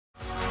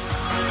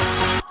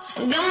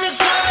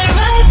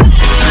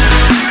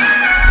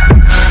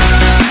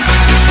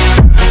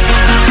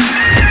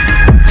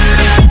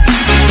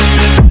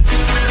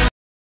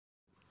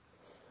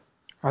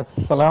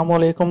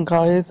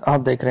Guys, आप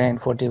देख रहे हैं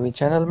इन्फो टीवी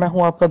चैनल। मैं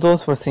हूं आपका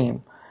दोस्त वसीम।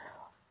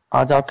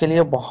 आज आपके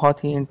लिए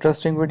बहुत ही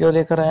इंटरेस्टिंग वीडियो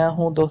लेकर आया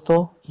हूं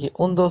दोस्तों। ये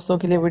उन दोस्तों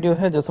के लिए वीडियो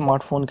है जो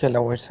स्मार्टफोन के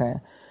लवर्स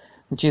हैं।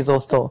 जी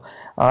दोस्तों,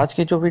 आज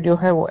की जो वीडियो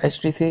है वो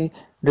HTC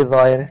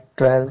Desire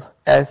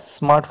 12S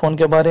स्मार्टफोन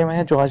के बारे में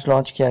है जो आज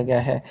लॉन्च किया गया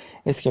है।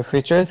 इसके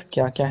फीचर्स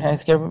क्या क्या हैं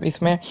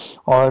इसमें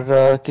और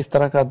किस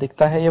तरह का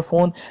दिखता है ये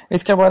फ़ोन,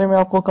 इसके बारे में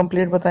आपको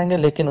कंप्लीट बताएंगे।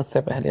 लेकिन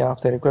उससे पहले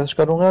आपसे रिक्वेस्ट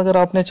करूंगा, अगर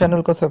आपने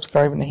चैनल को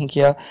सब्सक्राइब नहीं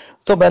किया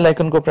तो बेल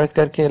आइकन को प्रेस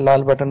करके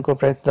लाल बटन को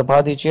प्रेस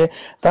दबा दीजिए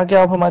ताकि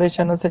आप हमारे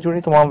चैनल से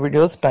जुड़ी तमाम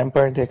वीडियोस टाइम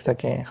पर देख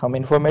सकें। हम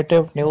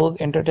इंफॉर्मेटिव,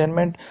 न्यूज़,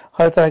 एंटरटेनमेंट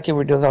हर तरह की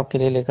वीडियोस आपके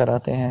लिए लेकर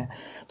आते हैं।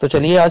 तो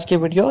चलिए आज की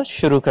वीडियो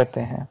शुरू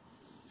करते हैं।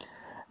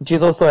 जी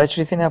दोस्तों,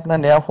 HTC ने अपना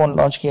नया फ़ोन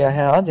लॉन्च किया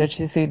है आज,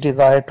 HTC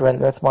Desire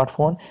 12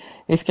 स्मार्टफोन।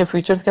 इसके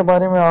फीचर्स के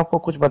बारे में आपको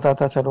कुछ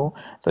बताता चलूँ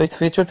तो इस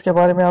फीचर्स के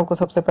बारे में आपको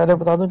सबसे पहले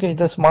बता दूं कि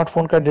जो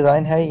स्मार्टफोन का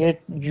डिज़ाइन है ये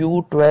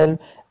U12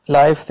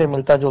 लाइव से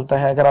मिलता जुलता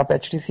है। अगर आप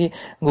HTC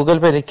गूगल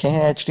पे लिखे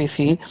हैं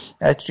HTC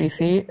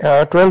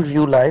 12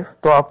 व्यू लाइव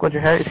तो आपको जो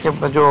है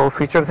इसके जो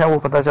फीचर्स हैं वो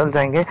पता चल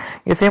जाएंगे।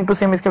 ये सेम टू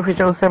सेम इसके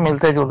फीचर उससे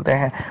मिलते जुलते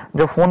हैं।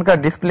 जो फ़ोन का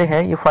डिस्प्ले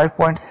है ये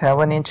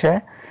 5.7 इंच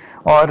है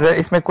और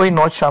इसमें कोई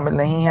नॉच शामिल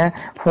नहीं है।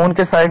 फोन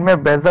के साइड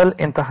में बेजल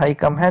इंतहाई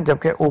कम है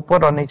जबकि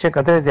ऊपर और नीचे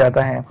कदरे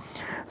ज्यादा हैं।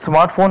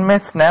 स्मार्टफोन में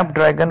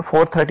स्नैपड्रैगन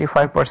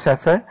 435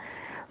 प्रोसेसर,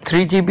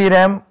 3GB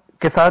रैम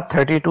के साथ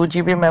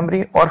 32GB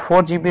मेमोरी और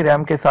 4GB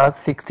रैम के साथ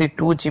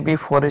 62GB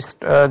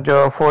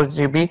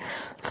 4GB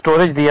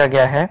स्टोरेज दिया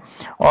गया है।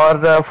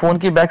 और फोन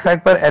की बैक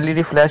साइड पर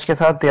LED फ्लैश के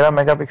साथ 13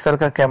 मेगापिक्सल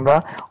का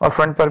कैमरा और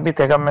फ्रंट पर भी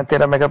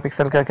 13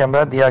 मेगापिक्सल का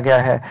कैमरा दिया गया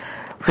है।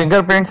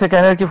 फिंगरप्रिंट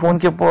स्कैनर की फोन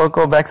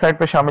को बैक साइड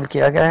पर शामिल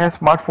किया गया है।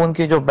 स्मार्टफोन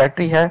की जो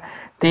बैटरी है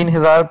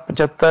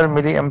 3075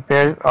 मिली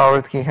एम्पेयर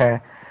आवर्स की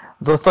है।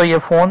 दोस्तों ये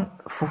फोन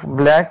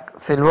ब्लैक,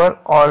 सिल्वर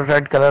और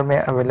रेड कलर में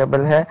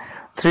अवेलेबल है।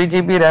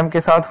 3GB रैम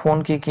के साथ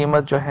फोन की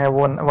कीमत जो है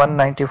वो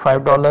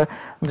 $195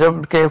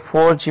 जबकि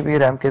 4GB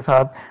रैम के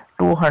साथ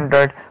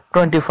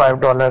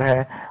 $225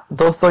 है।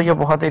 दोस्तों ये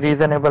बहुत ही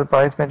रीजनेबल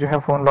प्राइस में जो है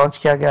फोन लॉन्च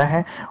किया गया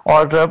है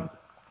और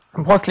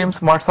बहुत स्लिम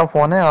स्मार्ट सा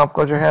फोन है।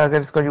 आपको जो है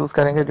अगर इसको यूज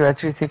करेंगे, जो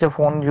HTC के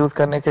फोन यूज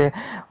करने के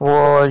वो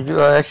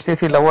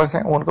HTC लवर्स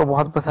हैं उनको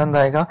बहुत पसंद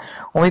आएगा।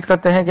 उम्मीद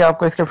करते हैं कि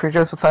आपको इसके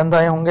फीचर्स पसंद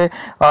आए होंगे।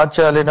 आज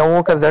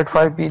लेनोवो का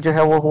Z5 भी जो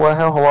है वो हुआ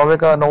है, हुआवे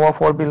का Nova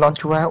 4 भी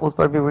लॉन्च हुआ है, उस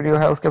पर भी वीडियो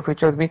है, उसके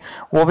फीचर्स भी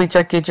वो भी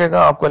चेक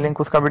कीजिएगा। आपको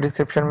लिंक उसका भी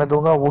डिस्क्रिप्शन में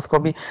दूंगा, उसको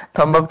भी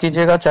थंब अप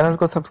कीजिएगा। चैनल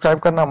को सब्सक्राइब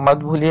करना मत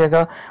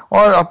भूलिएगा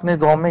और अपने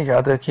दुआ में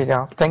याद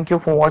रखिएगा। Thank you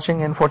for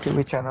watching info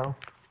TV channel.